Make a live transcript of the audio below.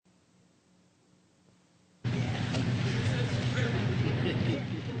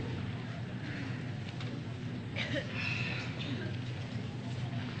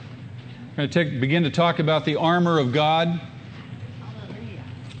We're going to begin to talk about the armor of God.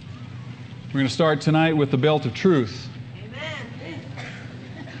 We're going to start tonight with the belt of truth. Amen.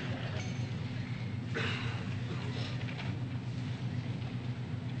 I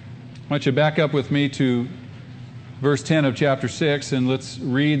want you to back up with me to verse 10 of chapter 6, and let's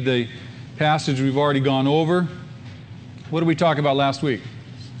read the passage we've already gone over. What did we talk about last week?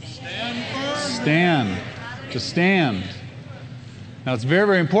 Stand firm. Stand. To stand. Now, it's very,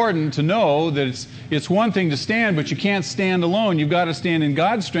 very important to know that it's one thing to stand, but you can't stand alone. You've got to stand in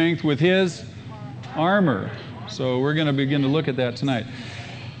God's strength with His armor. So we're going to begin to look at that tonight.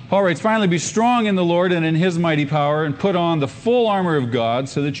 Paul writes, "Finally, be strong in the Lord and in His mighty power, and put on the full armor of God,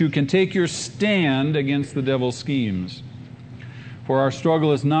 so that you can take your stand against the devil's schemes. For our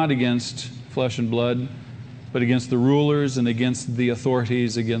struggle is not against flesh and blood, but against the rulers and against the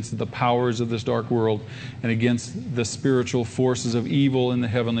authorities, against the powers of this dark world, and against the spiritual forces of evil in the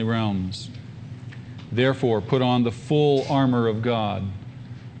heavenly realms. Therefore, put on the full armor of God,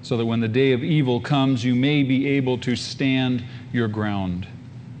 so that when the day of evil comes, you may be able to stand your ground.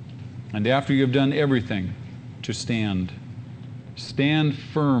 And after you have done everything, to stand. Stand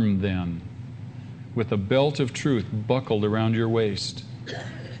firm then, with a belt of truth buckled around your waist,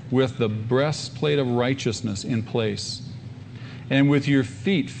 with the breastplate of righteousness in place, and with your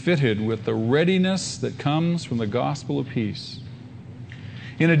feet fitted with the readiness that comes from the gospel of peace.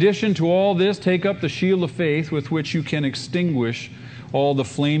 In addition to all this, take up the shield of faith with which you can extinguish all the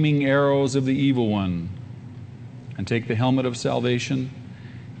flaming arrows of the evil one, and take the helmet of salvation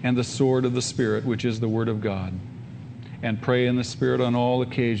and the sword of the Spirit, which is the Word of God, and pray in the Spirit on all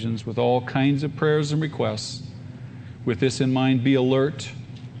occasions with all kinds of prayers and requests. With this in mind, be alert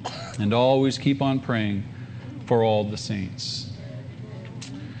and always keep on praying for all the saints."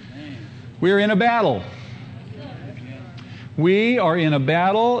 We are in a battle. We are in a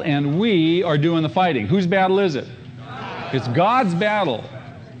battle, and we are doing the fighting. Whose battle is it? It's God's battle.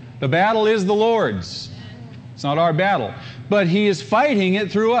 The battle is the Lord's. It's not our battle. But He is fighting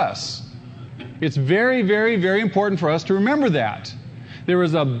it through us. It's very, very, very important for us to remember that. There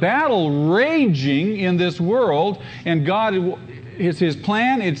is a battle raging in this world, and God, it's His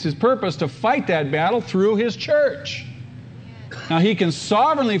plan, it's His purpose to fight that battle through His church. Now, He can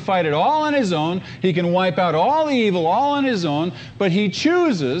sovereignly fight it all on His own. He can wipe out all the evil all on His own, but He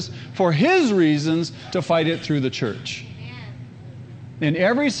chooses, for His reasons, to fight it through the church. And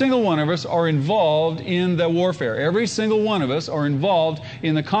every single one of us are involved in the warfare. Every single one of us are involved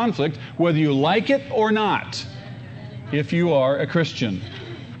in the conflict, whether you like it or not, if you are a Christian,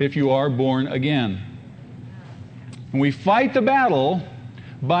 if you are born again. And we fight the battle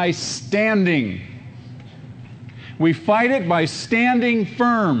by standing. We fight it by standing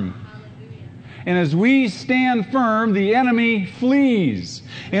firm. And as we stand firm, the enemy flees.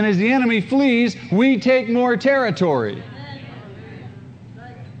 And as the enemy flees, we take more territory.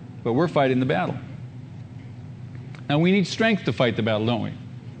 But we're fighting the battle. Now, we need strength to fight the battle, don't we?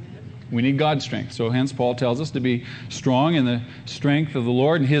 We need God's strength. So hence Paul tells us to be strong in the strength of the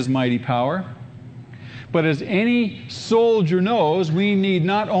Lord and His mighty power. But as any soldier knows, we need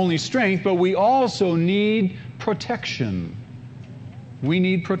not only strength, but we also need protection. We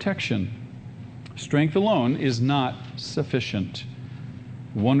need protection. Strength alone is not sufficient.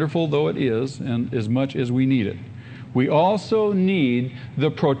 Wonderful though it is, and as much as we need it. We also need the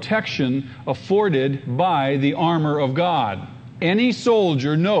protection afforded by the armor of God. Any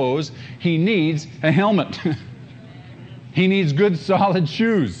soldier knows he needs a helmet. He needs good solid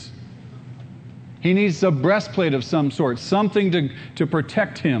shoes. He needs a breastplate of some sort, something to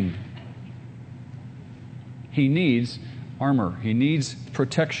protect him. He needs armor. He needs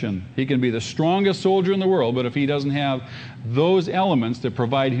protection. He can be the strongest soldier in the world, but if he doesn't have those elements that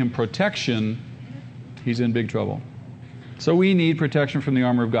provide him protection, he's in big trouble. So we need protection from the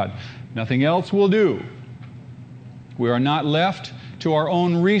armor of God. Nothing else will do. We are not left to our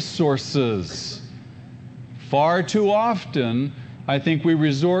own resources. Far too often, I think we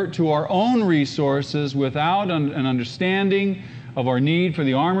resort to our own resources without an understanding of our need for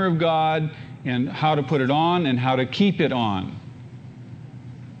the armor of God and how to put it on and how to keep it on.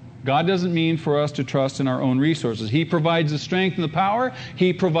 God doesn't mean for us to trust in our own resources. He provides the strength and the power.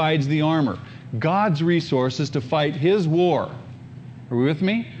 He provides the armor. God's resources to fight His war. Are we with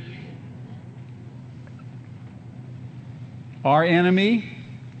me? Our enemy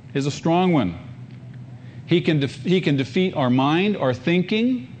is a strong one. He can defeat our mind, our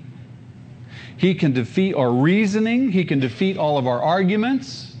thinking. He can defeat our reasoning. He can defeat all of our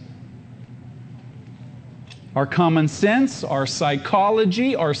arguments, our common sense, our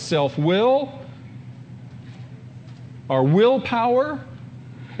psychology, our self-will, our willpower.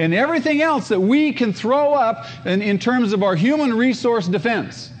 and everything else that we can throw up in terms of our human resource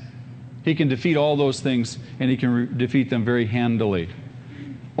defense. He can defeat all those things, and He can defeat them very handily.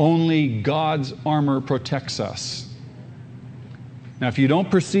 Only God's armor protects us. Now, if you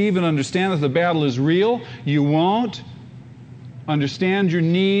don't perceive and understand that the battle is real, you won't understand your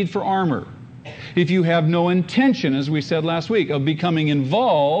need for armor. If you have no intention, as we said last week, of becoming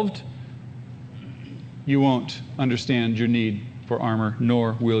involved, you won't understand your need for armor,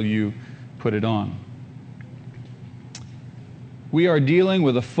 nor will you put it on. We are dealing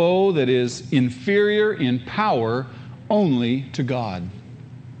with a foe that is inferior in power only to God.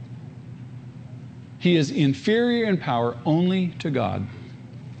 He is inferior in power only to God.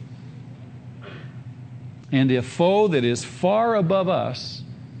 And a foe that is far above us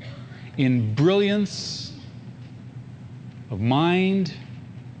in brilliance of mind,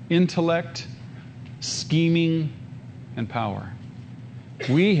 intellect, scheming, and power.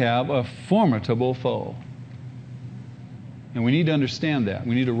 We have a formidable foe. And we need to understand that.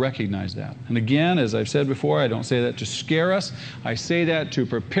 We need to recognize that. And again, as I've said before, I don't say that to scare us. I say that to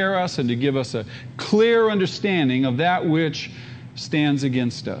prepare us and to give us a clear understanding of that which stands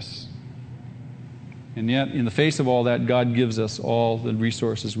against us. And yet, in the face of all that, God gives us all the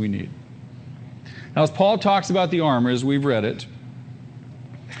resources we need. Now, as Paul talks about the armor, as we've read it,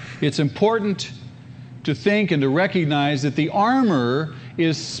 it's important to think and to recognize that the armor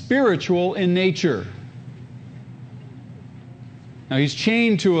is spiritual in nature. Now, he's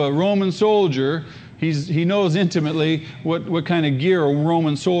chained to a Roman soldier. He knows intimately what kind of gear a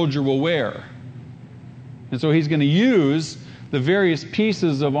Roman soldier will wear. And so he's going to use the various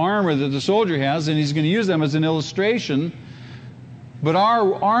pieces of armor that the soldier has, and he's going to use them as an illustration. But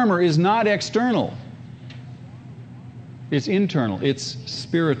our armor is not external. It's internal. It's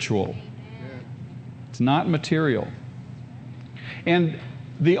spiritual. It's not material. And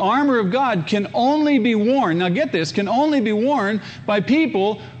the armor of God can only be worn, now get this, can only be worn by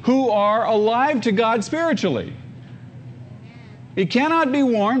people who are alive to God spiritually. It cannot be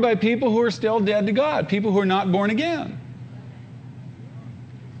worn by people who are still dead to God, people who are not born again.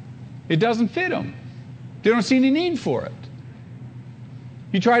 It doesn't fit them. They don't see any need for it.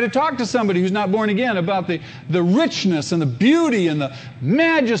 You try to talk to somebody who's not born again about the richness and the beauty and the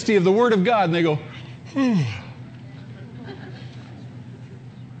majesty of the Word of God, and they go,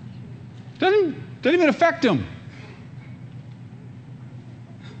 Doesn't even affect them.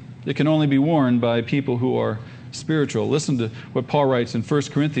 It can only be worn by people who are spiritual. Listen to what Paul writes in 1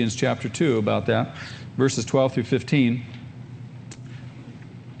 Corinthians chapter 2 about that, verses 12 through 15.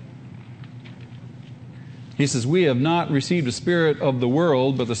 He says, "We have not received a spirit of the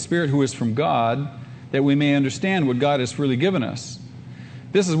world, but the Spirit who is from God, that we may understand what God has freely given us.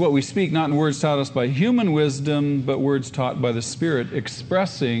 This is what we speak, not in words taught us by human wisdom, but words taught by the Spirit,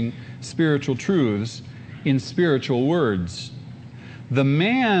 expressing spiritual truths in spiritual words. The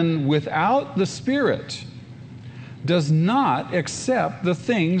man without the Spirit does not accept the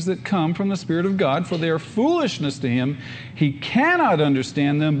things that come from the Spirit of God, for they are foolishness to him. He cannot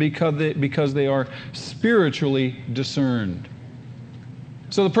understand them because they are spiritually discerned."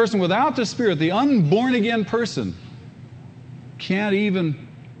 So the person without the Spirit, the unborn again person, can't even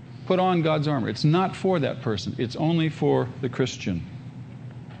put on God's armor. It's not for that person. It's only for the Christian.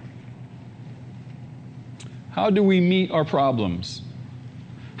 How do we meet our problems?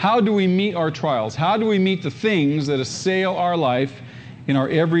 How do we meet our trials? How do we meet the things that assail our life in our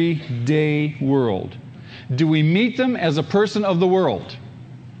everyday world? Do we meet them as a person of the world?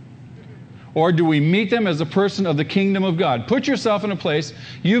 Or do we meet them as a person of the kingdom of God? Put yourself in a place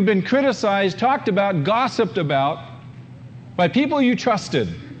you've been criticized, talked about, gossiped about by people you trusted.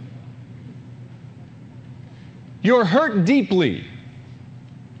 You're hurt deeply.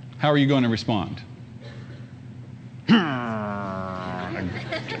 How are you going to respond?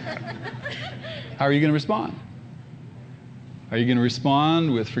 How are you going to respond? Are you going to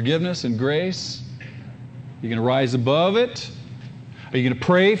respond with forgiveness and grace? Are you going to rise above it? Are you going to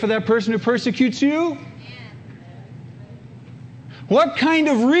pray for that person who persecutes you? What kind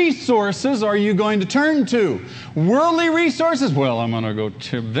of resources are you going to turn to? Worldly resources? Well, I'm going to go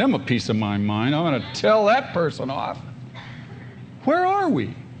give them a piece of my mind. I'm going to tell that person off. Where are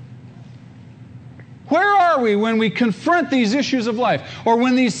we? Where are we when we confront these issues of life? Or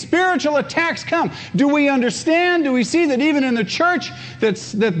when these spiritual attacks come? Do we understand? Do we see that even in the church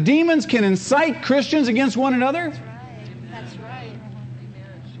that demons can incite Christians against one another? That's right.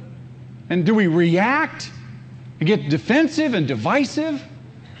 And do we react and get defensive and divisive?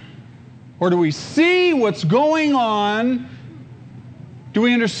 Or do we see what's going on? Do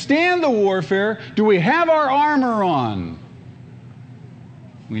we understand the warfare? Do we have our armor on?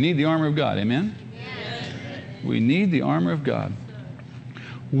 We need the armor of God. Amen? We need the armor of God.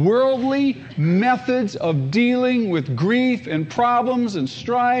 Worldly methods of dealing with grief and problems and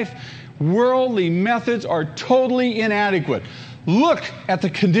strife, worldly methods are totally inadequate. Look at the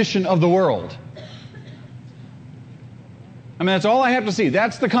condition of the world. I mean, that's all I have to see.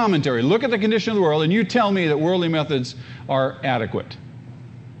 That's the commentary. Look at the condition of the world, and you tell me that worldly methods are adequate.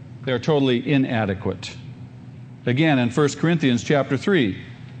 They're totally inadequate. Again, in 1 Corinthians chapter 3,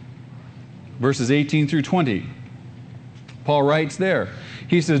 verses 18 through 20, Paul writes there,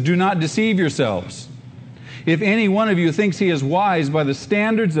 he says, "Do not deceive yourselves. If any one of you thinks he is wise by the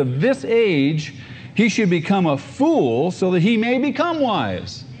standards of this age, he should become a fool so that he may become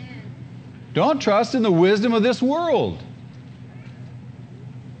wise." Don't trust in the wisdom of this world.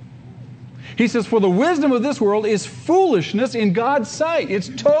 He says, "For the wisdom of this world is foolishness in God's sight." It's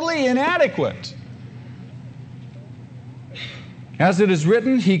totally inadequate. As it is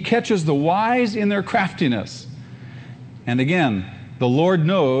written, He catches the wise in their craftiness. And again, the Lord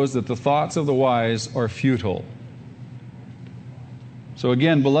knows that the thoughts of the wise are futile. So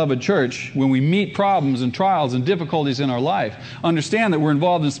again, beloved church, when we meet problems and trials and difficulties in our life, understand that we're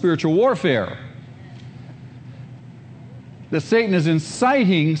involved in spiritual warfare. That Satan is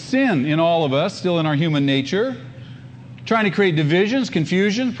inciting sin in all of us, still in our human nature, trying to create divisions,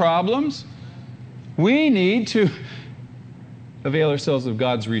 confusion, problems. We need to avail ourselves of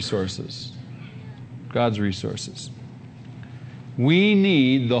God's resources. God's resources. We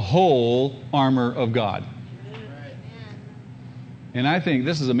need the whole armor of God. And I think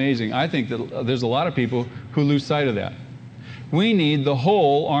this is amazing. I think that there's a lot of people who lose sight of that. We need the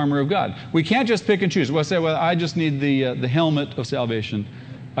whole armor of God. We can't just pick and choose. We'll say, well, I just need the helmet of salvation.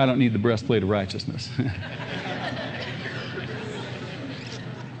 I don't need the breastplate of righteousness.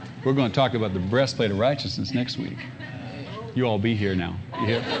 We're going to talk about the breastplate of righteousness next week. You all be here now. You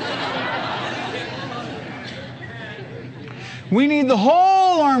hear? We need the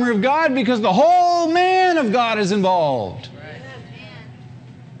whole armor of God because the whole man of God is involved.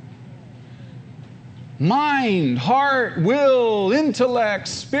 Mind, heart, will, intellect,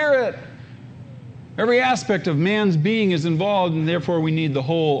 spirit. Every aspect of man's being is involved, and therefore we need the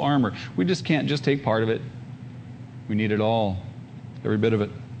whole armor. We just can't just take part of it. We need it all, every bit of it.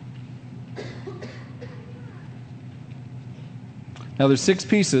 Now there's 6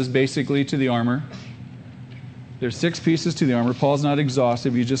 pieces basically to the armor. There's 6 pieces to the armor. Paul's not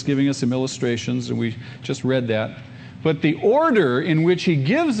exhaustive. He's just giving us some illustrations, and we just read that. But the order in which he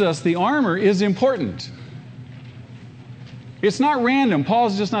gives us the armor is important. It's not random.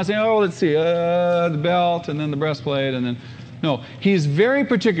 Paul's just not saying, oh, let's see, the belt and then the breastplate and then... No, he's very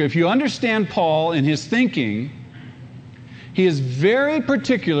particular. If you understand Paul and his thinking, he is very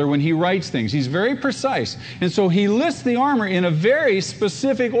particular when he writes things. He's very precise. And so he lists the armor in a very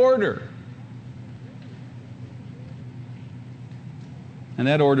specific order. And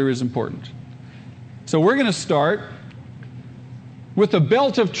that order is important. So we're going to start with the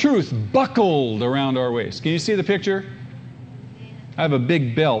belt of truth buckled around our waist. Can you see the picture? I have a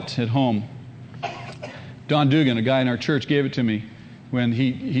big belt at home. Don Dugan, a guy in our church, gave it to me when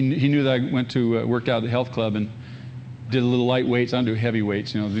he knew that I went to work out at the health club and did a little light weights. I don't do heavy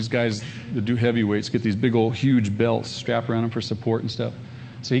weights. You know, these guys that do heavy weights get these big old huge belts strapped around them for support and stuff.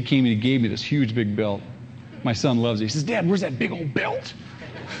 So he came and he gave me this huge big belt. My son loves it. He says, "Dad, where's that big old belt?"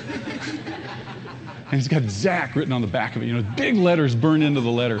 And he's got Zach written on the back of it. You know, big letters burned into the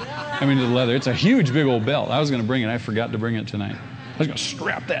leather. It's a huge, big old belt. I was going to bring it. I forgot to bring it tonight. I was going to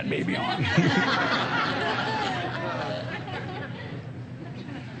strap that baby on.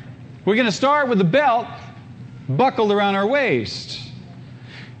 We're going to start with the belt buckled around our waist.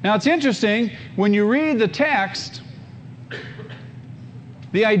 Now, it's interesting. When you read the text,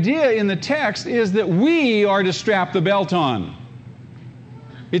 the idea in the text is that we are to strap the belt on.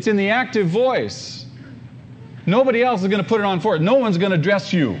 It's in the active voice. Nobody else is going to put it on for it. No one's going to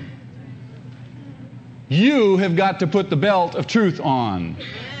dress you. You have got to put the belt of truth on.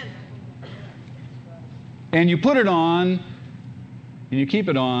 And you put it on, and you keep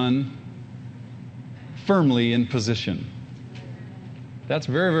it on firmly in position. That's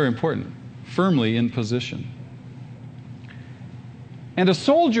very, very important. Firmly in position. And a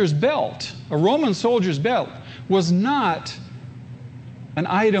soldier's belt, a Roman soldier's belt, was not an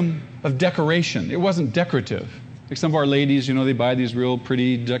item of decoration. It wasn't decorative. Like some of our ladies, you know, they buy these real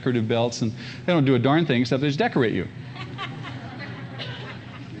pretty decorative belts and they don't do a darn thing except they just decorate you.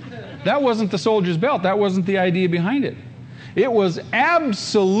 That wasn't the soldier's belt. That wasn't the idea behind it. It was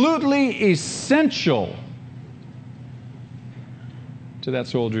absolutely essential to that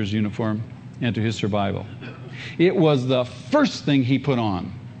soldier's uniform and to his survival. It was the first thing he put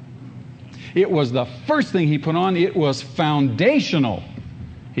on It was the first thing he put on. It was foundational.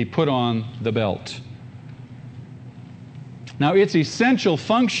 He put on the belt. Now, its essential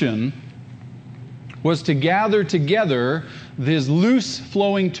function was to gather together his loose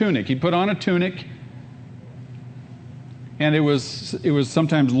flowing tunic. He put on a tunic, and it was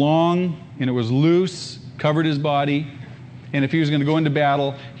sometimes long, and it was loose, covered his body. And if he was going to go into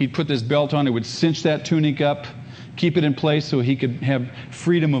battle, he'd put this belt on. It would cinch that tunic up, keep it in place so he could have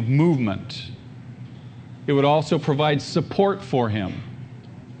freedom of movement. It would also provide support for him,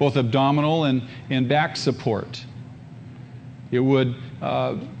 both abdominal and back support. It would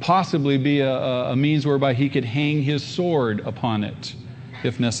possibly be a means whereby he could hang his sword upon it,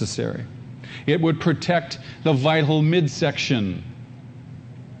 if necessary. It would protect the vital midsection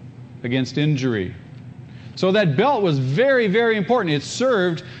against injury. So that belt was very, very important. It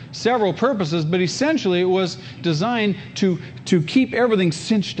served several purposes, but essentially it was designed to keep everything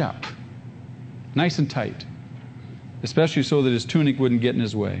cinched up, nice and tight, especially so that his tunic wouldn't get in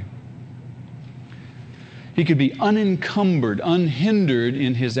his way. He could be unencumbered, unhindered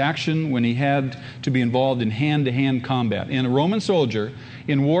in his action when he had to be involved in hand-to-hand combat. And a Roman soldier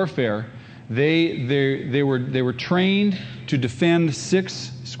in warfare, they were trained to defend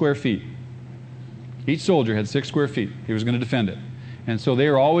 6 square feet. Each soldier had 6 square feet. He was going to defend it. And so they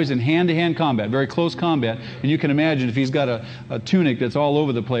were always in hand-to-hand combat, very close combat. And you can imagine if he's got a tunic that's all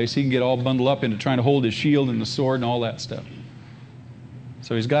over the place, he can get all bundled up into trying to hold his shield and the sword and all that stuff.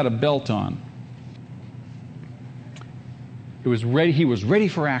 So he's got a belt on. It was ready. He was ready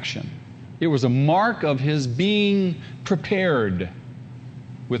for action. It was a mark of his being prepared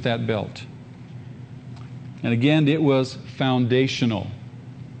with that belt. And again, it was foundational.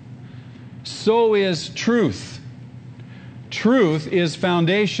 So is truth. Truth is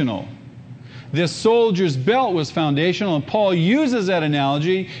foundational. This soldier's belt was foundational, and Paul uses that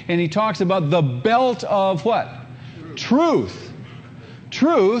analogy, and he talks about the belt of what? Truth.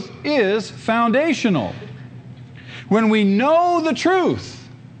 Truth is foundational. When we know the truth,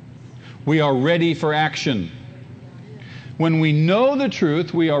 we are ready for action. When we know the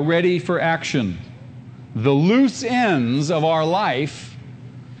truth, we are ready for action. The loose ends of our life,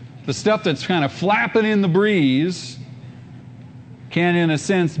 the stuff that's kind of flapping in the breeze, can in a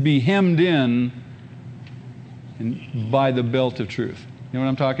sense be hemmed in by the belt of truth. You know what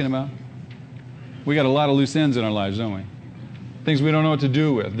I'm talking about? We got a lot of loose ends in our lives, don't we? Things we don't know what to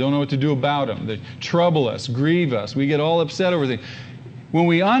do with, don't know what to do about them. They trouble us, grieve us. We get all upset over things. When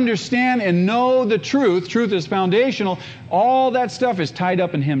we understand and know the truth, truth is foundational, all that stuff is tied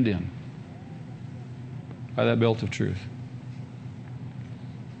up and hemmed in by that belt of truth.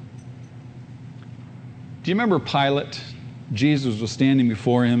 Do you remember Pilate? Jesus was standing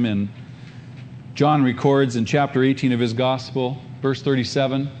before him, and John records in chapter 18 of his gospel, verse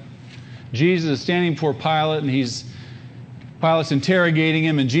 37, Jesus is standing before Pilate, and Pilate's interrogating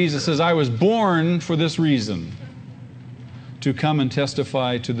him, and Jesus says, I was born for this reason, to come and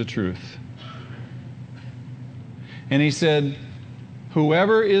testify to the truth. And he said,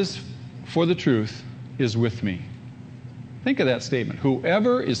 whoever is for the truth is with me. Think of that statement.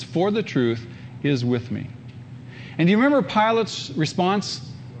 Whoever is for the truth is with me. And do you remember Pilate's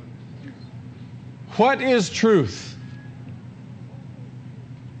response? What is truth?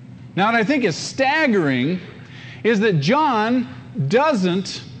 Now, what I think is staggering is that John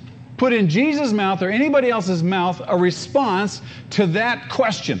doesn't put in Jesus' mouth or anybody else's mouth a response to that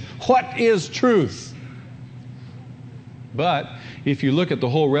question. What is truth? But if you look at the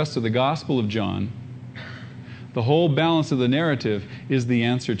whole rest of the Gospel of John, the whole balance of the narrative is the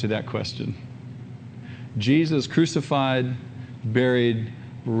answer to that question. Jesus crucified, buried,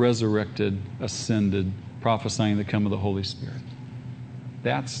 resurrected, ascended, prophesying the coming of the Holy Spirit.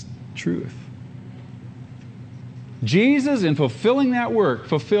 That's truth. Jesus, in fulfilling that work,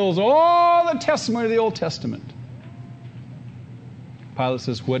 fulfills all the testimony of the Old Testament. Pilate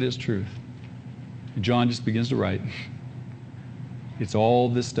says, what is truth? And John just begins to write. It's all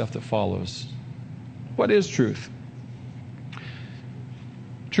this stuff that follows. What is truth?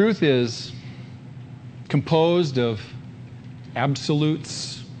 Truth is composed of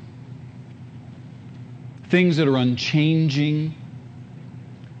absolutes, things that are unchanging,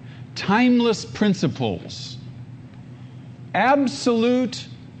 timeless principles. Absolute,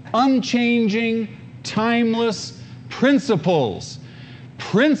 unchanging, timeless principles.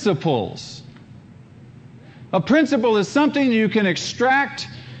 Principles. A principle is something you can extract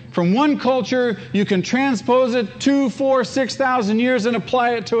from one culture, you can transpose it 2, 4, 6,000 years and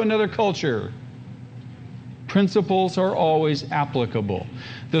apply it to another culture. Principles are always applicable.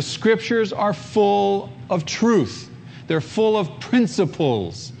 The Scriptures are full of truth. They're full of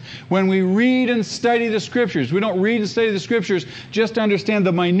principles. When we read and study the Scriptures, we don't read and study the Scriptures just to understand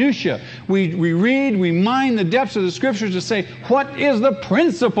the minutia. We read, we mine the depths of the Scriptures to say, what is the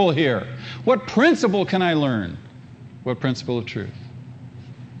principle here? What principle can I learn? What principle of truth?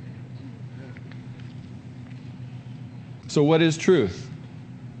 So what is truth?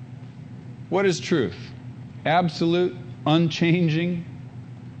 What is truth? Absolute, unchanging,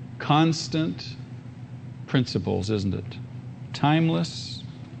 constant principles, isn't it? Timeless.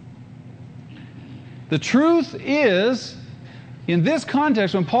 The truth is, in this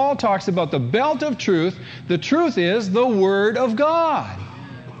context, when Paul talks about the belt of truth, the truth is the Word of God.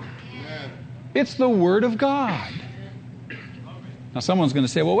 It's the Word of God. Now someone's going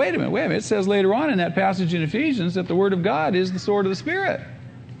to say, well, wait a minute. It says later on in that passage in Ephesians that the Word of God is the sword of the Spirit.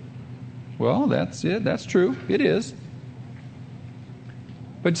 Well, that's it. That's true. It is.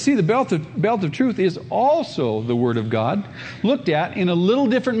 But see, the belt of truth is also the Word of God, looked at in a little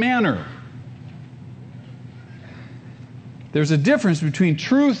different manner. There's a difference between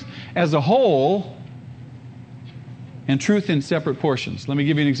truth as a whole and truth in separate portions. Let me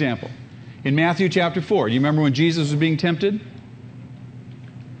give you an example. In Matthew chapter 4, do you remember when Jesus was being tempted?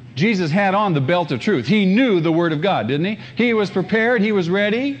 Jesus had on the belt of truth. He knew the Word of God, didn't he? He was prepared. He was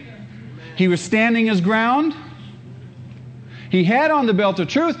ready. He was standing his ground. He had on the belt of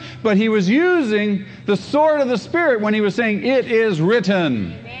truth, but he was using the sword of the Spirit when he was saying, "It is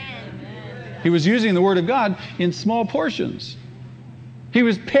written." He was using the Word of God in small portions. He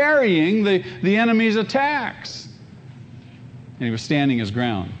was parrying the enemy's attacks. And he was standing his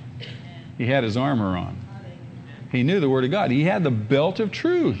ground. He had his armor on. He knew the Word of God. He had the belt of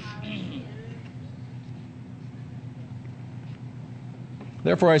truth.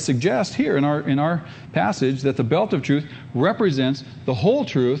 Therefore, I suggest here in our passage that the belt of truth represents the whole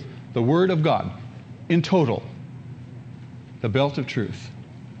truth, the Word of God, in total. The belt of truth.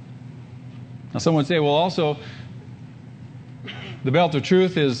 Now, some would say, well, also, the belt of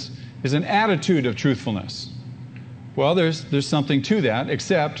truth is an attitude of truthfulness. Well, there's something to that,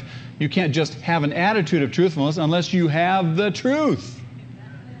 except you can't just have an attitude of truthfulness unless you have the truth.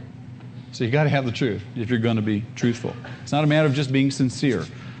 So you got to have the truth if you're going to be truthful. It's not a matter of just being sincere.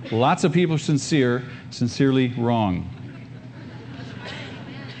 Lots of people are sincerely wrong.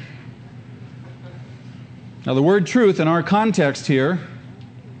 Now, the word truth in our context here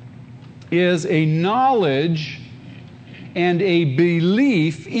is a knowledge and a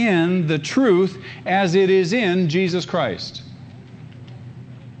belief in the truth as it is in Jesus Christ.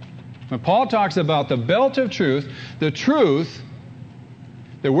 When Paul talks about the belt of truth, the truth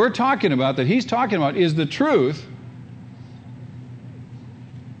that we're talking about, that he's talking about, is the truth,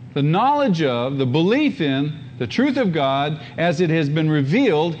 the knowledge of, the belief in the truth of God as it has been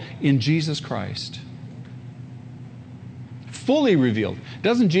revealed in Jesus Christ. Fully revealed.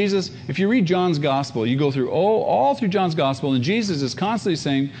 Doesn't Jesus, if you read John's Gospel, you go through all through John's Gospel, and Jesus is constantly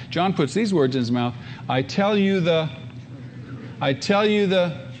saying, John puts these words in his mouth, I tell you the,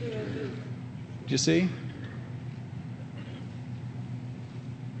 do you see?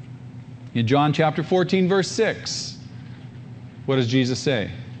 In John chapter 14, verse 6, what does Jesus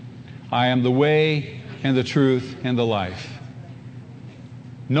say? I am the way and the truth and the life.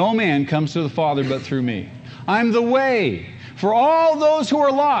 No man comes to the Father but through me. I'm the way. For all those who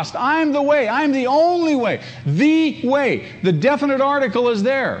are lost, I'm the way. I'm the only way. The way. The definite article is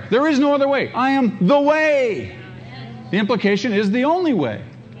there. There is no other way. I am the way. The implication is the only way.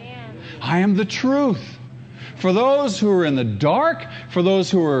 I am the truth. For those who are in the dark, for those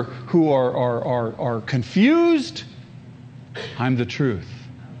who are confused, I'm the truth.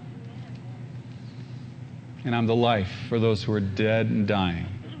 And I'm the life for those who are dead and dying.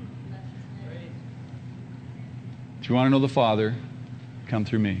 If you want to know the Father, come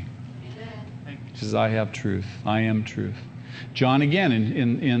through me. He says, I have truth. I am truth. John again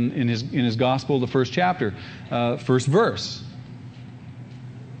in his gospel, the first chapter, first verse,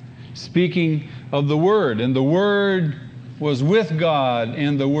 speaking of the Word, and the Word was with God,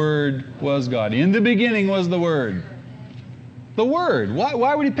 and the Word was God. In the beginning was the Word. The Word.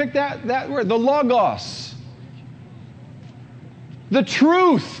 Why would he pick that word? The Logos. The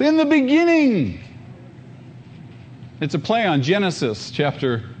truth in the beginning. It's a play on Genesis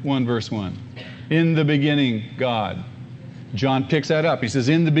chapter 1, verse 1. In the beginning, God. John picks that up. He says,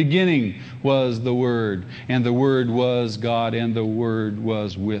 in the beginning was the Word, and the Word was God, and the Word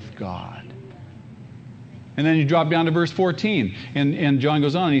was with God. And then you drop down to verse 14, and John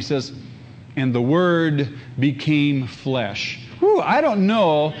goes on, and he says, and the Word became flesh. Whew, I don't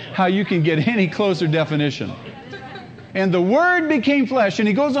know how you can get any closer definition. And the Word became flesh. And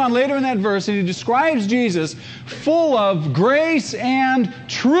he goes on later in that verse and he describes Jesus full of grace and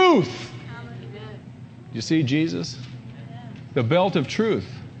truth. You see Jesus? The belt of truth.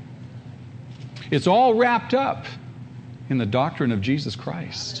 It's all wrapped up in the doctrine of Jesus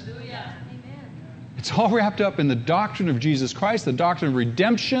Christ. It's all wrapped up in the doctrine of Jesus Christ, the doctrine of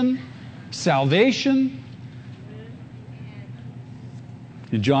redemption, salvation.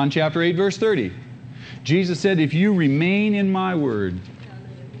 In John chapter 8, verse 30, Jesus said, if you remain in my word,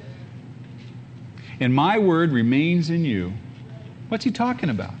 and my word remains in you, what's he talking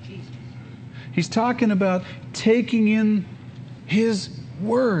about? He's talking about taking in his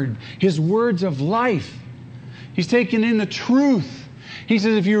word, his words of life. He's taking in the truth. He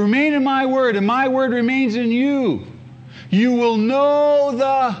says, if you remain in my word and my word remains in you, you will know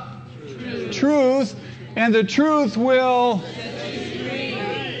the truth, and the truth will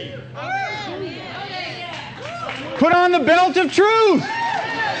put on the belt of truth.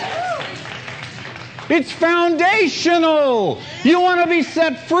 It's foundational. You want to be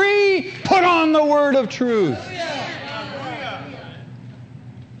set free? Put on the word of truth.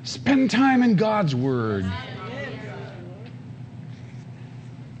 Spend time in God's word.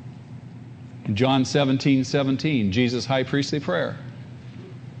 In John 17:17, Jesus' high priestly prayer.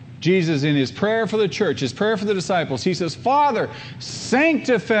 Jesus, in his prayer for the church, his prayer for the disciples, he says, Father,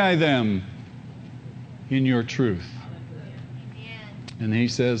 sanctify them in your truth. And he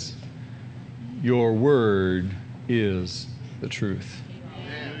says, your word is the truth.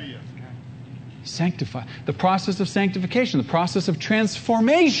 Sanctify. The process of sanctification, the process of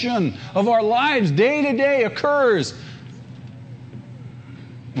transformation of our lives day to day occurs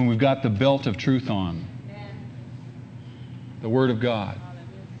when we've got the belt of truth on. The Word of God.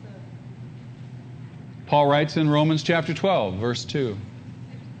 Paul writes in Romans chapter 12, verse 2.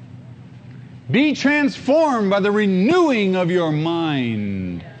 Be transformed by the renewing of your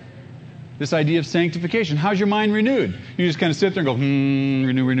mind. This idea of sanctification. How's your mind renewed? You just kind of sit there and go,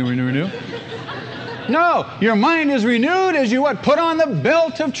 renew. No, your mind is renewed as you what? Put on the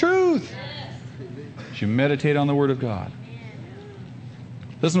belt of truth. As you meditate on the Word of God.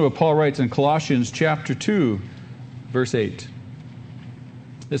 Listen to what Paul writes in Colossians chapter 2, verse 8.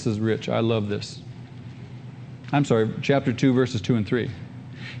 This is rich. I love this. I'm sorry, chapter 2, verses 2 and 3.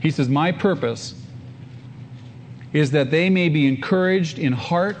 He says, my purpose is that they may be encouraged in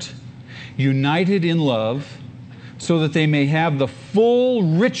heart, united in love, so that they may have the full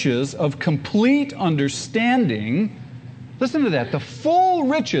riches of complete understanding. Listen to that. The full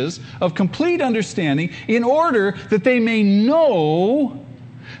riches of complete understanding, in order that they may know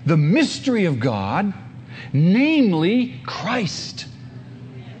the mystery of God, namely Christ.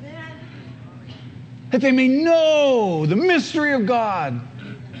 That they may know the mystery of God,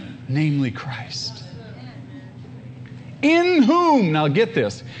 namely Christ. In whom, now get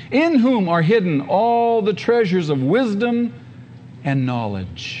this, in whom are hidden all the treasures of wisdom and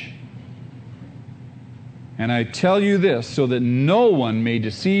knowledge. And I tell you this so that no one may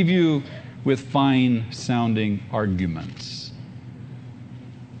deceive you with fine-sounding arguments.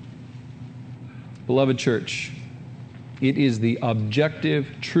 Beloved church, it is the objective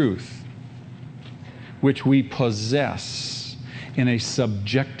truth which we possess in a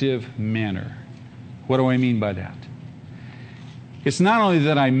subjective manner. What do I mean by that? It's not only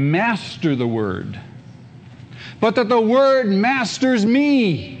that I master the Word, but that the Word masters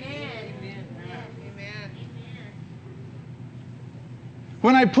me. Amen.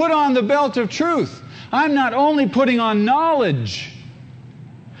 When I put on the belt of truth, I'm not only putting on knowledge.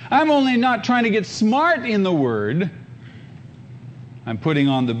 I'm only not trying to get smart in the Word. I'm putting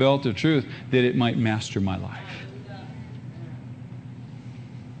on the belt of truth that it might master my life.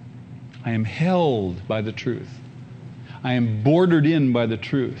 I am held by the truth. I am bordered in by the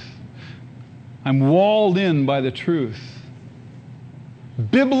truth. I'm walled in by the truth.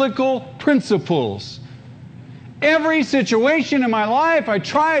 Biblical principles. Every situation in my life, I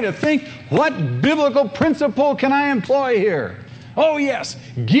try to think, what biblical principle can I employ here? Oh yes,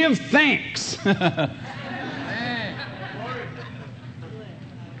 give thanks.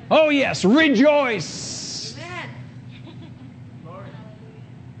 Oh yes, rejoice.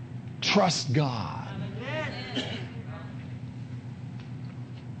 Trust God.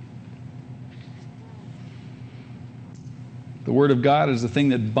 The Word of God is the thing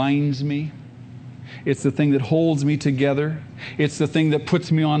that binds me. It's the thing that holds me together. It's the thing that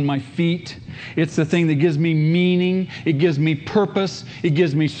puts me on my feet. It's the thing that gives me meaning. It gives me purpose. It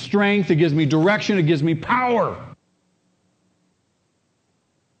gives me strength. It gives me direction. It gives me power.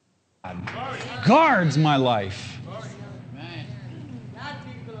 Guards my life.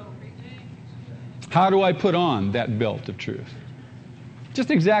 How do I put on that belt of truth?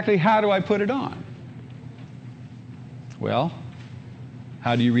 Just exactly how do I put it on? Well,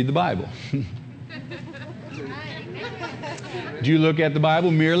 how do you read the Bible? Do you look at the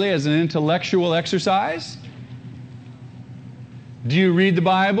Bible merely as an intellectual exercise? Do you read the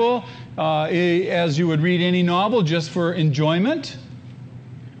Bible as you would read any novel just for enjoyment?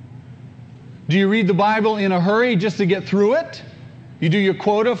 Do you read the Bible in a hurry just to get through it? You do your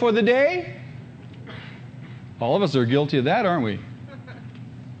quota for the day? All of us are guilty of that, aren't we?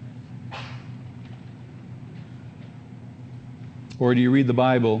 Or do you read the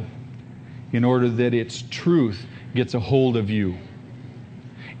Bible in order that its truth gets a hold of you?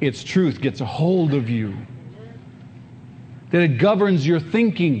 Its truth gets a hold of you. That it governs your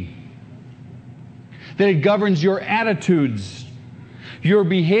thinking. That it governs your attitudes, your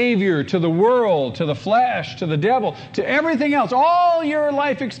behavior to the world, to the flesh, to the devil, to everything else, all your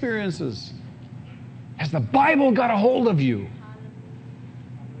life experiences. Has the Bible got a hold of you?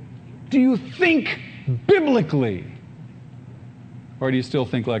 Do you think biblically? Or do you still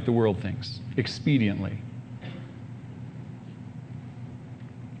think like the world thinks, expediently?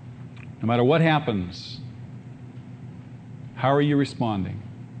 No matter what happens, how are you responding?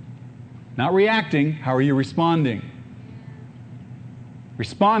 Not reacting, how are you responding?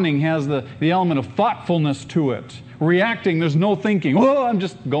 Responding has the element of thoughtfulness to it. Reacting, there's no thinking. Oh, I'm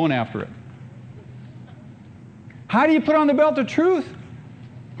just going after it. How do you put on the belt of truth?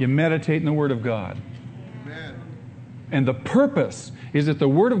 You meditate in the Word of God. Amen. And the purpose is that the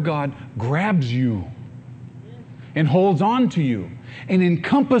Word of God grabs you and holds on to you and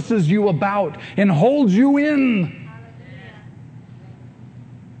encompasses you about and holds you in.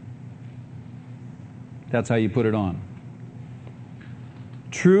 That's how you put it on.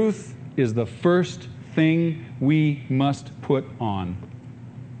 Truth is the first thing we must put on.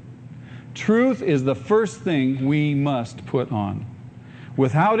 Truth is the first thing we must put on.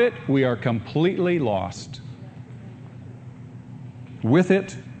 Without it, we are completely lost. With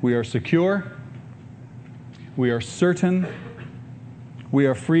it, we are secure. We are certain. We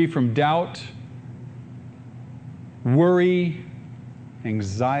are free from doubt, worry,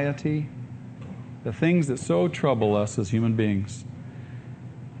 anxiety, the things that so trouble us as human beings.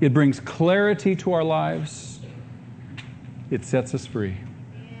 It brings clarity to our lives. It sets us free.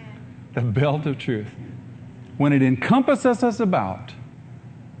 The belt of truth. When it encompasses us about,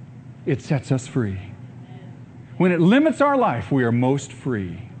 it sets us free. When it limits our life, we are most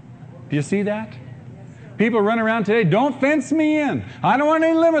free. Do you see that? People run around today, don't fence me in. I don't want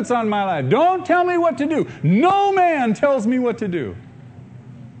any limits on my life. Don't tell me what to do. No man tells me what to do.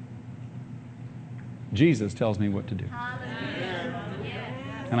 Jesus tells me what to do.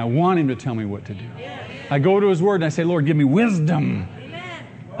 And I want Him to tell me what to do. I go to His Word and I say, Lord, give me wisdom.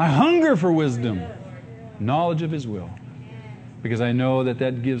 I hunger for wisdom. Knowledge of His will. Because I know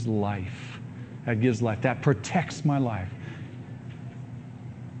that gives life. That gives life. That protects my life.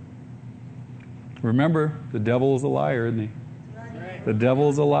 Remember, the devil is a liar, isn't he? The devil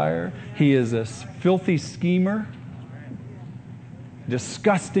is a liar. He is a filthy schemer.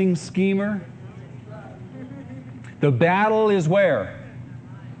 Disgusting schemer. The battle is where?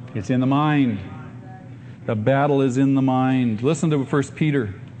 It's in the mind. The battle is in the mind. Listen to 1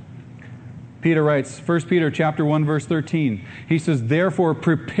 Peter. Peter writes, 1 Peter chapter 1, verse 13. He says, therefore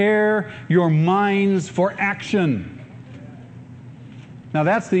prepare your minds for action. Now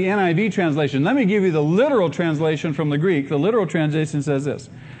that's the NIV translation. Let me give you the literal translation from the Greek. The literal translation says this.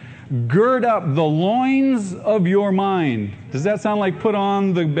 Gird up the loins of your mind. Does that sound like put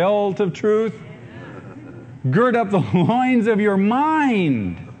on the belt of truth? Gird up the loins of your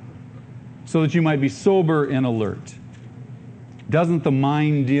mind so that you might be sober and alert. Doesn't the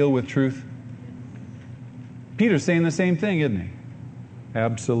mind deal with truth? Peter's saying the same thing, isn't he?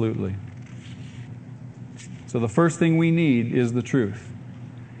 Absolutely. So the first thing we need is the truth.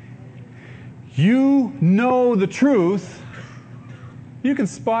 You know the truth, you can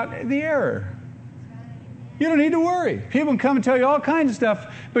spot the error. You don't need to worry. People can come and tell you all kinds of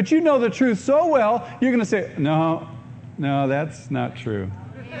stuff, but you know the truth so well, you're going to say, no, that's not true.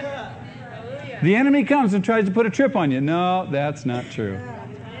 The enemy comes and tries to put a trip on you. No, that's not true.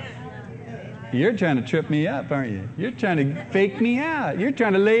 You're trying to trip me up, aren't you? You're trying to fake me out. You're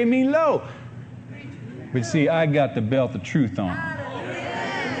trying to lay me low. But see, I got the belt of truth on.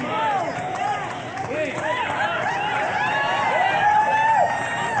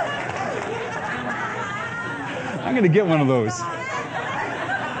 I'm going to get one of those.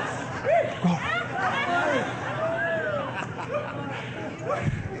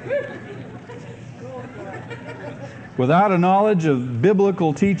 Without a knowledge of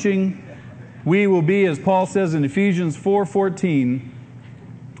biblical teaching, We will be, as Paul says in Ephesians 4:14,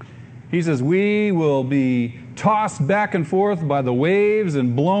 he says, we will be tossed back and forth by the waves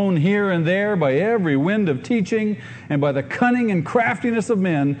and blown here and there by every wind of teaching and by the cunning and craftiness of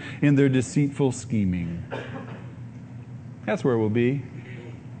men in their deceitful scheming. That's where we'll be,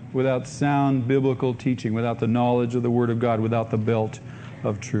 without sound biblical teaching, without the knowledge of the Word of God, without the belt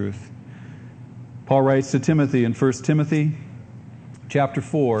of truth. Paul writes to Timothy in 1 Timothy chapter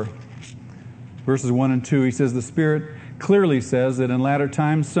 4, verses 1 and 2. He says, the Spirit clearly says that in latter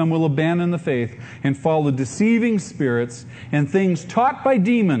times some will abandon the faith and follow deceiving spirits and things taught by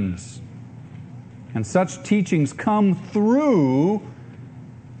demons. And such teachings come through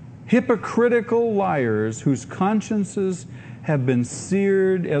hypocritical liars whose consciences have been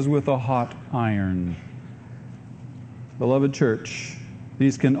seared as with a hot iron. Beloved church,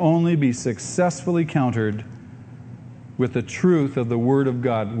 these can only be successfully countered with the truth of the Word of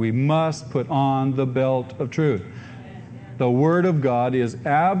God. We must put on the belt of truth. The Word of God is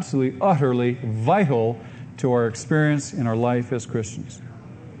absolutely, utterly vital to our experience in our life as Christians.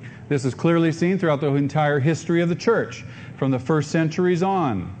 This is clearly seen throughout the entire history of the church, from the first centuries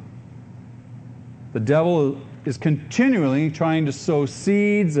on. The devil is continually trying to sow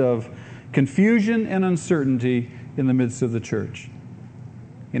seeds of confusion and uncertainty in the midst of the church.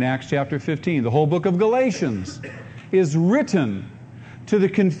 In Acts chapter 15, the whole book of Galatians is written to the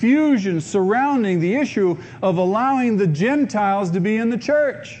confusion surrounding the issue of allowing the Gentiles to be in the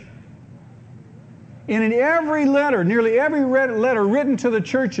church. And in every letter, nearly every letter written to the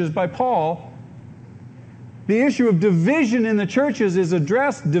churches by Paul, the issue of division in the churches is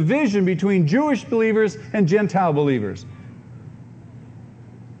addressed, division between Jewish believers and Gentile believers.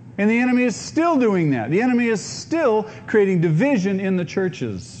 And the enemy is still doing that. The enemy is still creating division in the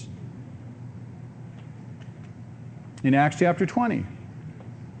churches. In Acts chapter 20,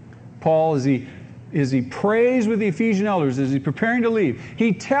 Paul, as he prays with the Ephesian elders, as he's preparing to leave,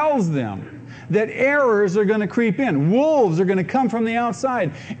 he tells them that errors are going to creep in. Wolves are going to come from the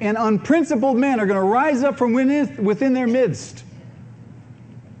outside. And unprincipled men are going to rise up from within their midst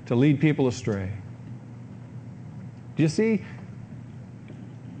to lead people astray. Do you see?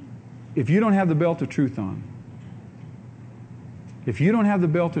 If you don't have the belt of truth on, if you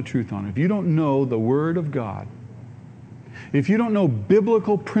don't know the Word of God, if you don't know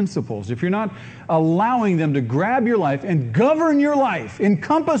biblical principles, if you're not allowing them to grab your life and govern your life,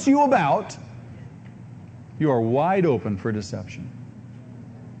 encompass you about, you are wide open for deception.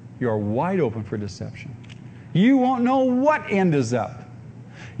 You are wide open for deception. You won't know what end is up.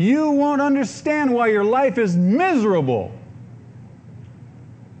 You won't understand why your life is miserable.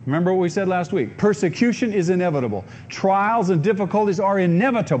 Remember what we said last week? Persecution is inevitable. Trials and difficulties are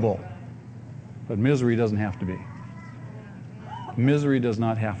inevitable. But misery doesn't have to be. Misery does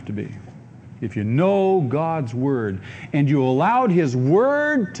not have to be. If you know God's Word and you allowed His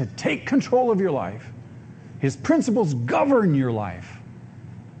Word to take control of your life, His principles govern your life,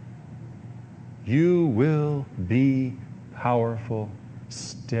 you will be powerful,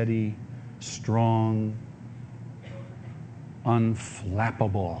 steady, strong,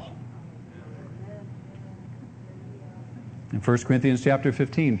 unflappable. In 1 Corinthians chapter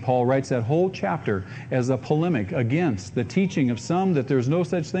 15, Paul writes that whole chapter as a polemic against the teaching of some that there's no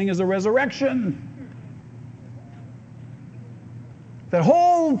such thing as a resurrection. That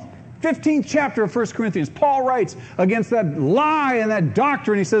whole 15th chapter of 1 Corinthians, Paul writes against that lie and that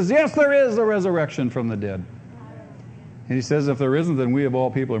doctrine. He says, yes, there is a resurrection from the dead. And he says, if there isn't, then we of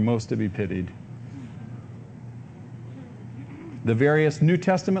all people are most to be pitied. The various New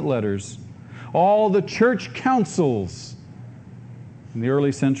Testament letters, all the church councils in the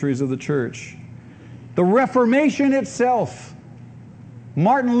early centuries of the church, the Reformation itself,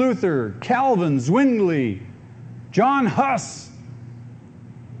 Martin Luther, Calvin, Zwingli, John Huss,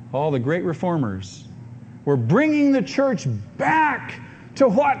 all the great reformers were bringing the church back to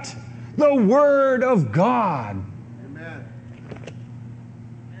what? The Word of God. Amen.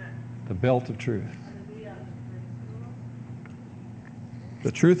 The belt of truth.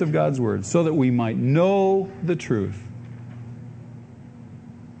 The truth of God's Word, so that we might know the truth.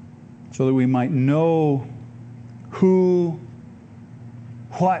 So that we might know who,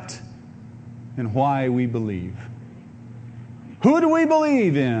 what, and why we believe. Who do we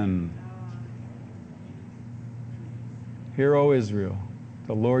believe in? Hear, O Israel,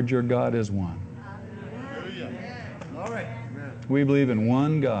 the Lord your God is one. All right. We believe in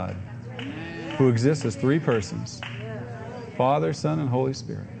one God who exists as three persons. Father, Son, and Holy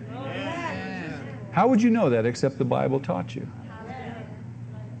Spirit. How would you know that except the Bible taught you?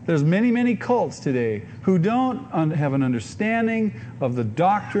 There's many, many cults today who don't have an understanding of the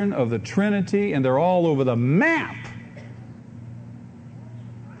doctrine of the Trinity, and they're all over the map.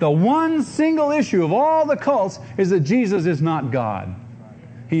 The one single issue of all the cults is that Jesus is not God.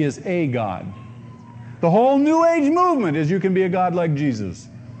 He is a God. The whole New Age movement is you can be a God like Jesus.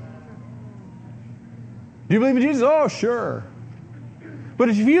 Do you believe in Jesus? Oh, sure. But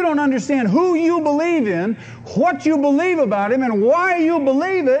if you don't understand who you believe in, what you believe about Him, and why you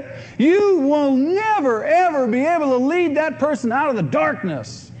believe it, you will never, ever be able to lead that person out of the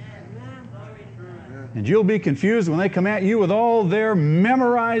darkness. And you'll be confused when they come at you with all their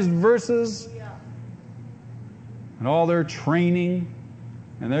memorized verses and all their training,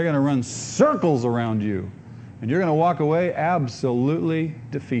 and they're going to run circles around you. And you're going to walk away absolutely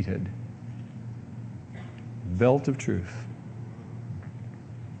defeated. Belt of truth.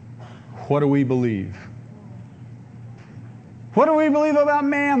 What do we believe? What do we believe about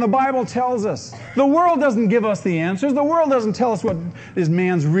man? The Bible tells us. The world doesn't give us the answers. The world doesn't tell us what is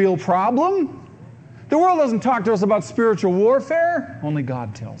man's real problem. The world doesn't talk to us about spiritual warfare. Only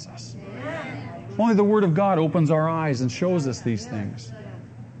God tells us. Only the Word of God opens our eyes and shows us these things.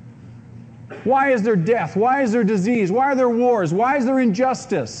 Why is there death? Why is there disease? Why are there wars? Why is there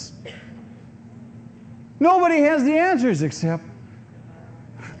injustice? Nobody has the answers except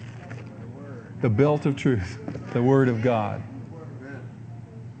the belt of truth, the Word of God.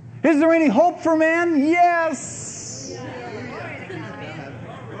 Is there any hope for man? Yes.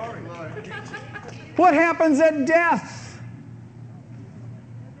 What happens at death?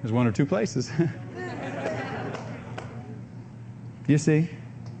 There's one or two places. You see,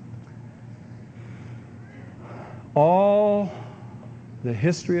 all the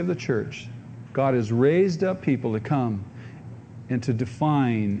history of the church, God has raised up people to come and to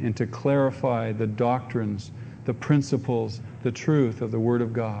define and to clarify the doctrines, the principles, the truth of the Word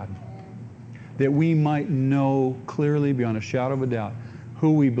of God, that we might know clearly beyond a shadow of a doubt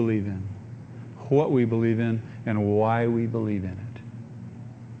who we believe in, what we believe in, and why we believe in it.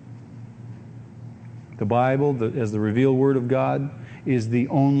 The Bible, as the revealed Word of God, is the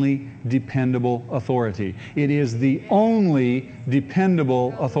only dependable authority. It is the only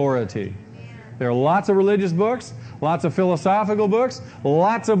dependable authority. There are lots of religious books, lots of philosophical books,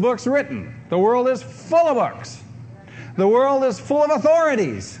 lots of books written. The world is full of books. The world is full of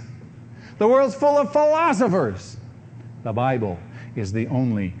authorities. The world's full of philosophers. The Bible is the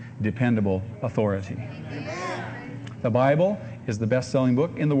only dependable authority. The Bible is the best-selling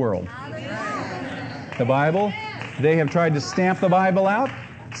book in the world. The Bible, they have tried to stamp the Bible out.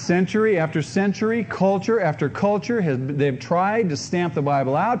 Century after century, culture after culture, they've tried to stamp the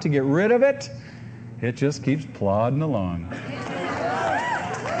Bible out, to get rid of it. It just keeps plodding along.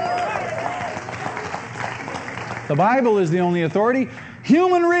 The Bible is the only authority.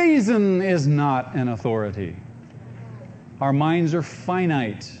 Human reason is not an authority. Our minds are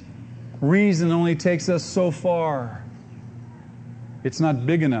finite. Reason only takes us so far. It's not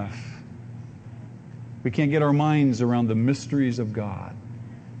big enough. We can't get our minds around the mysteries of God.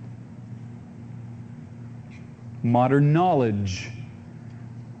 Modern knowledge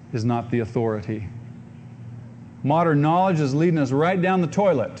is not the authority. Modern knowledge is leading us right down the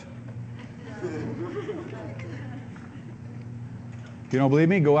toilet. If you don't believe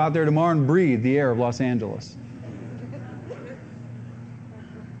me, go out there tomorrow and breathe the air of Los Angeles.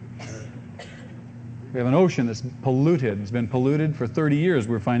 We have an ocean that's polluted. It's been polluted for 30 years,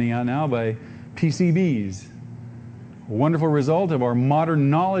 we're finding out now, by PCBs. A wonderful result of our modern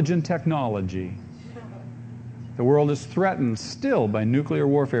knowledge and technology. The world is threatened still by nuclear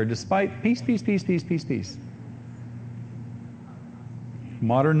warfare, despite peace.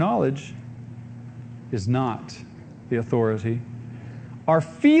 Modern knowledge is not the authority. Our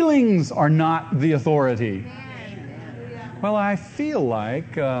feelings are not the authority. Well, I feel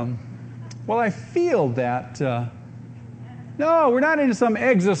like, I feel that. No, we're not into some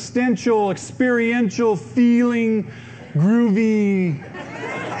existential, experiential, feeling, groovy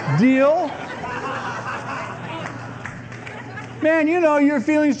deal. Man, you know your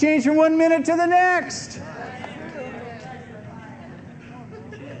feelings change from one minute to the next.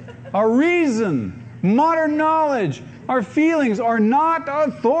 Our reason, modern knowledge, our feelings are not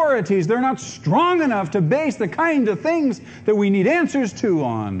authorities. They're not strong enough to base the kind of things that we need answers to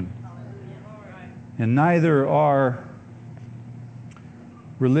on. And neither are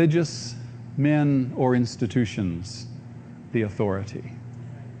religious men or institutions the authority.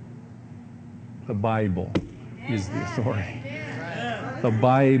 The Bible is the authority. The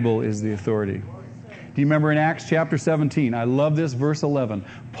Bible is the authority. Do you remember in Acts chapter 17? I love this, verse 11.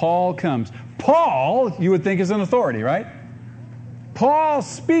 Paul comes. Paul, you would think, is an authority, right? Paul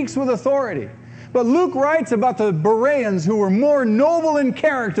speaks with authority. But Luke writes about the Bereans who were more noble in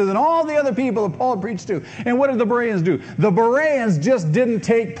character than all the other people that Paul preached to. And what did the Bereans do? The Bereans just didn't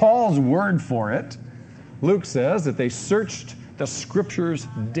take Paul's word for it. Luke says that they searched the Scriptures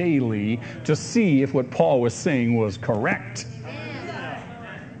daily to see if what Paul was saying was correct.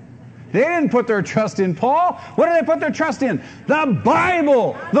 They didn't put their trust in Paul. What did they put their trust in? The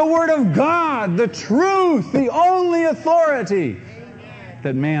Bible, the Word of God, the truth, the only authority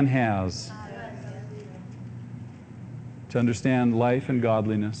that man has to understand life and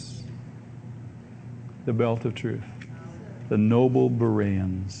godliness, the belt of truth, the noble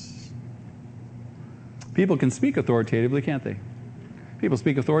Bereans. People can speak authoritatively, can't they? People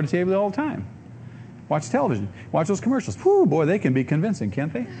speak authoritatively all the time. Watch television. Watch those commercials. Whew, boy, they can be convincing,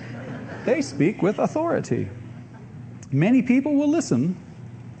 can't they? They speak with authority. Many people will listen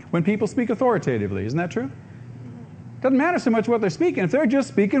when people speak authoritatively. Isn't that true? Doesn't matter so much what they're speaking. If they're just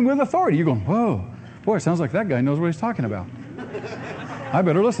speaking with authority, you're going, whoa, boy, it sounds like that guy knows what he's talking about. I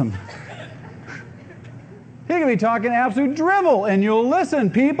better listen. He can be talking absolute drivel, and you'll listen.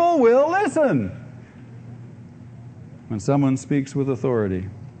 People will listen when someone speaks with authority.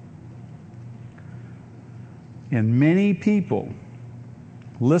 And many people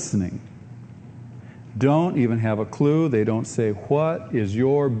listening don't even have a clue. They don't say, what is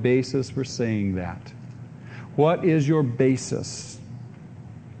your basis for saying that? What is your basis?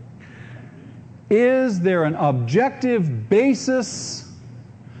 Is there an objective basis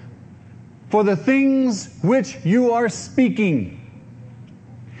for the things which you are speaking?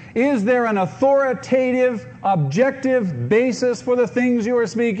 Is there an authoritative, objective basis for the things you are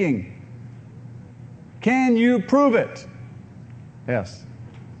speaking? Can you prove it? Yes.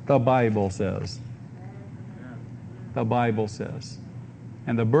 The Bible says. The Bible says.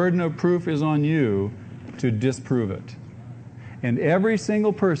 And the burden of proof is on you to disprove it. And every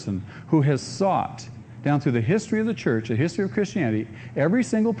single person who has sought, down through the history of the church, the history of Christianity, every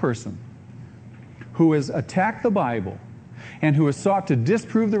single person who has attacked the Bible and who has sought to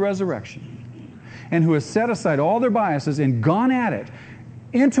disprove the resurrection and who has set aside all their biases and gone at it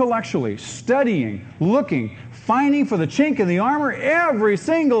intellectually, studying, looking, finding for the chink in the armor, every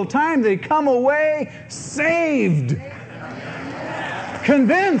single time they come away saved,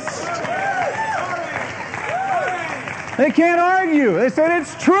 convinced. They can't argue. They said,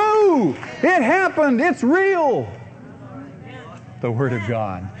 it's true. It happened. It's real. The Word of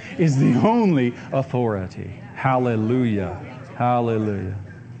God is the only authority. Hallelujah. Hallelujah.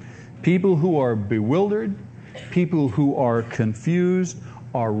 People who are bewildered, people who are confused,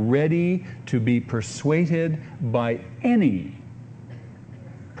 are ready to be persuaded by any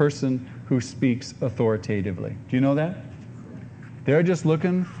person who speaks authoritatively. Do you know that? They're just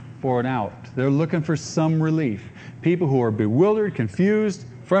looking for an out. They're looking for some relief. People who are bewildered, confused,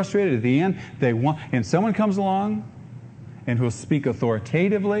 frustrated at the end, and someone comes along and who will speak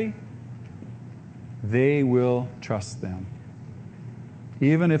authoritatively, they will trust them.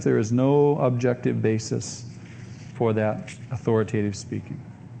 Even if there is no objective basis for that authoritative speaking.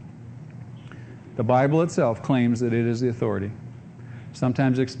 The Bible itself claims that it is the authority.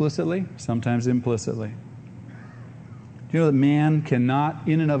 Sometimes explicitly, sometimes implicitly. Do you know that man cannot,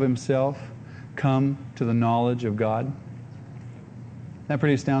 in and of himself, come to the knowledge of God? Isn't that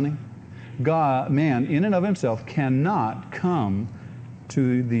pretty astounding? Man, in and of himself, cannot come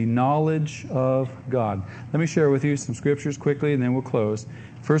to the knowledge of God. Let me share with you some scriptures quickly, and then we'll close.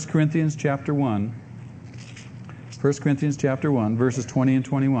 1 Corinthians chapter 1. 1 Corinthians chapter 1, verses 20 and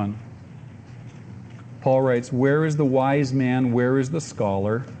 21. Paul writes, "Where is the wise man? Where is the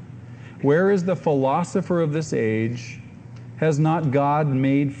scholar? Where is the philosopher of this age? Has not God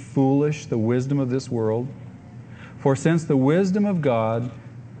made foolish the wisdom of this world? For since in the wisdom of God,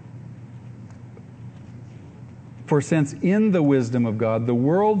 the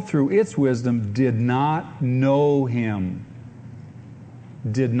world through its wisdom did not know Him."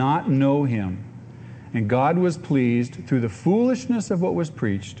 Did not know Him. And God was pleased, through the foolishness of what was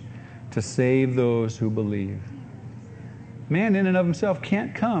preached, to save those who believe. Man in and of himself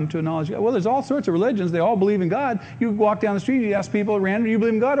can't come to a knowledge of God. Well, there's all sorts of religions. They all believe in God. You walk down the street, you ask people at random, "Do you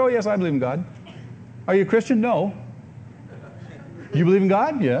believe in God?" "Oh, yes, I believe in God." "Are you a Christian?" "No." "You believe in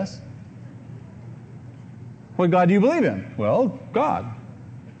God?" "Yes." "What God do you believe in?" "Well, God."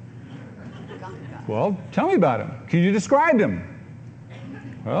 "Well, tell me about Him. Can you describe Him?"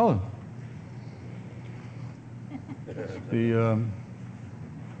 "Well,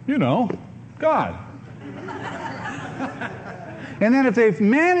 God." And then if they've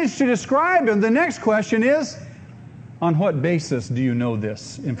managed to describe Him, the next question is, on what basis do you know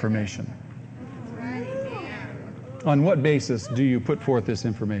this information? On what basis do you put forth this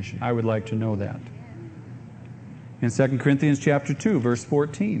information? I would like to know that. In 2 Corinthians chapter 2, verse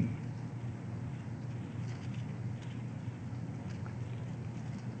 14.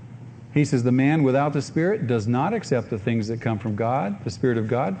 He says, the man without the Spirit does not accept the things that come from God, the Spirit of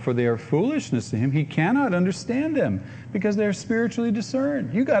God, for they are foolishness to him. He cannot understand them because they are spiritually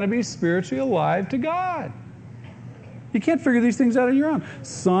discerned. You've got to be spiritually alive to God. You can't figure these things out on your own.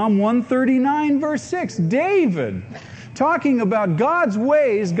 Psalm 139, verse 6, David, talking about God's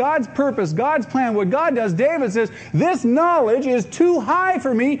ways, God's purpose, God's plan, what God does, David says, this knowledge is too high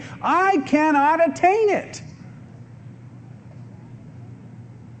for me. I cannot attain it.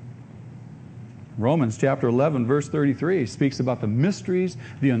 Romans chapter 11, verse 33 speaks about the mysteries,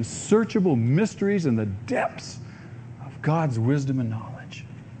 the unsearchable mysteries and the depths of God's wisdom and knowledge.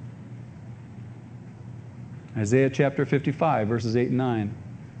 Isaiah chapter 55, verses 8 and 9.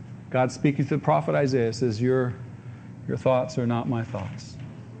 God speaking to the prophet Isaiah says, Your thoughts are not my thoughts.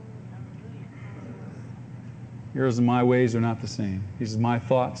 Yours and my ways are not the same. He says, my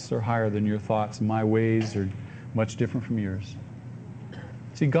thoughts are higher than your thoughts, and my ways are much different from yours.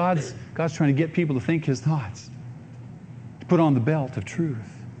 See, God's trying to get people to think His thoughts, to put on the belt of truth.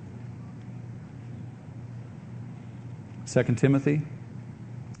 2 Timothy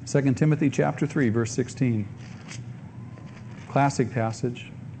chapter 3, verse 16. Classic passage.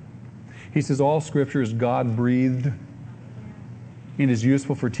 He says, all Scripture is God-breathed and is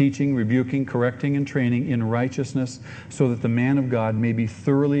useful for teaching, rebuking, correcting, and training in righteousness, so that the man of God may be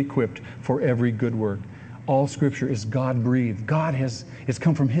thoroughly equipped for every good work. All Scripture is God-breathed. It's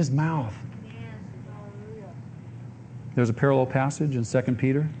come from His mouth. There's a parallel passage in 2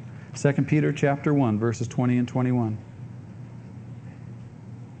 Peter. 2 Peter chapter 1, verses 20 and 21.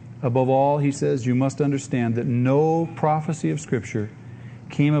 Above all, he says, you must understand that no prophecy of Scripture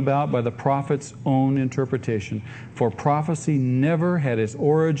came about by the prophet's own interpretation. For prophecy never had its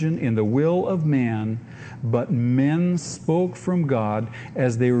origin in the will of man, but men spoke from God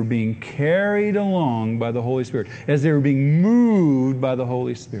as they were being carried along by the Holy Spirit, as they were being moved by the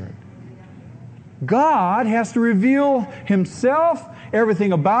Holy Spirit. God has to reveal Himself,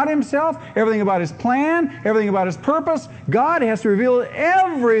 everything about Himself, everything about His plan, everything about His purpose. God has to reveal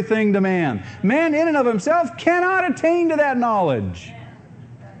everything to man. Man in and of himself cannot attain to that knowledge.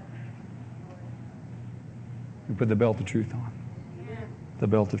 We put the belt of truth on. The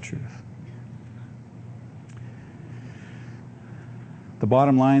belt of truth. The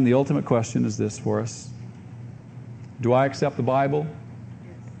bottom line, the ultimate question is this for us. Do I accept the Bible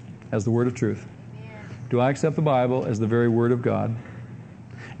as the Word of truth? Do I accept the Bible as the very Word of God,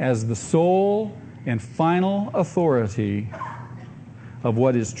 as the sole and final authority of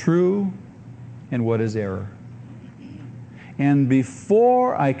what is true and what is error? And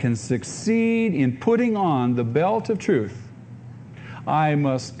before I can succeed in putting on the belt of truth, I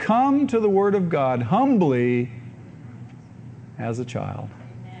must come to the Word of God humbly as a child.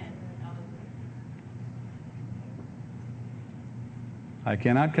 I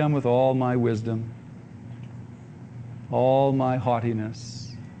cannot come with all my wisdom, all my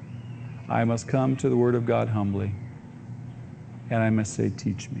haughtiness. I must come to the Word of God humbly, and I must say,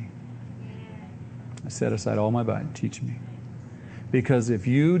 teach me. I set aside all my body, teach me. Because if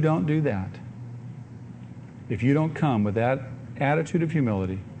you don't do that, if you don't come with that attitude of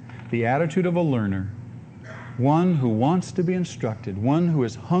humility, the attitude of a learner, one who wants to be instructed, one who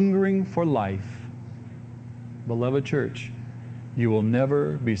is hungering for life, beloved church, you will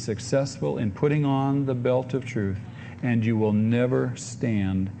never be successful in putting on the belt of truth, and you will never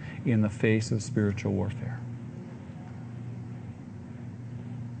stand in the face of spiritual warfare.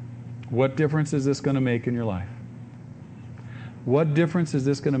 What difference is this going to make in your life? What difference is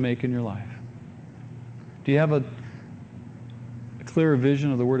this going to make in your life? Do you have a clearer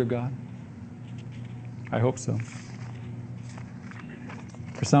vision of the Word of God? I hope so.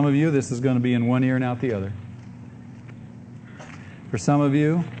 For some of you, this is going to be in one ear and out the other. For some of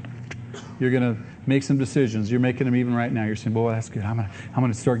you, you're going to make some decisions. You're making them even right now. You're saying, boy, that's good. I'm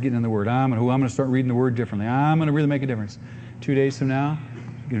going to start getting in the Word. I'm going to start reading the Word differently. I'm going to really make a difference. 2 days from now,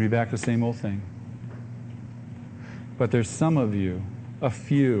 you're going to be back to the same old thing. But there's some of you, a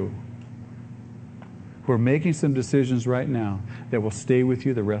few, who are making some decisions right now that will stay with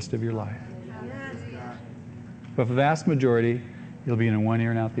you the rest of your life. But for the vast majority, you'll be in one ear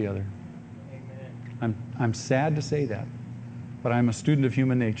and out the other. I'm sad to say that, but I'm a student of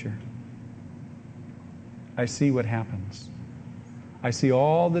human nature. I see what happens. I see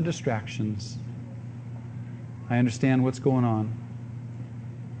all the distractions. I understand what's going on.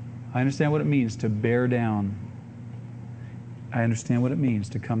 I understand what it means to bear down. I understand what it means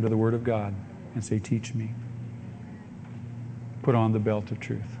to come to the Word of God and say, teach me. put on the belt of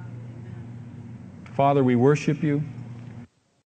truth. Father, we worship you.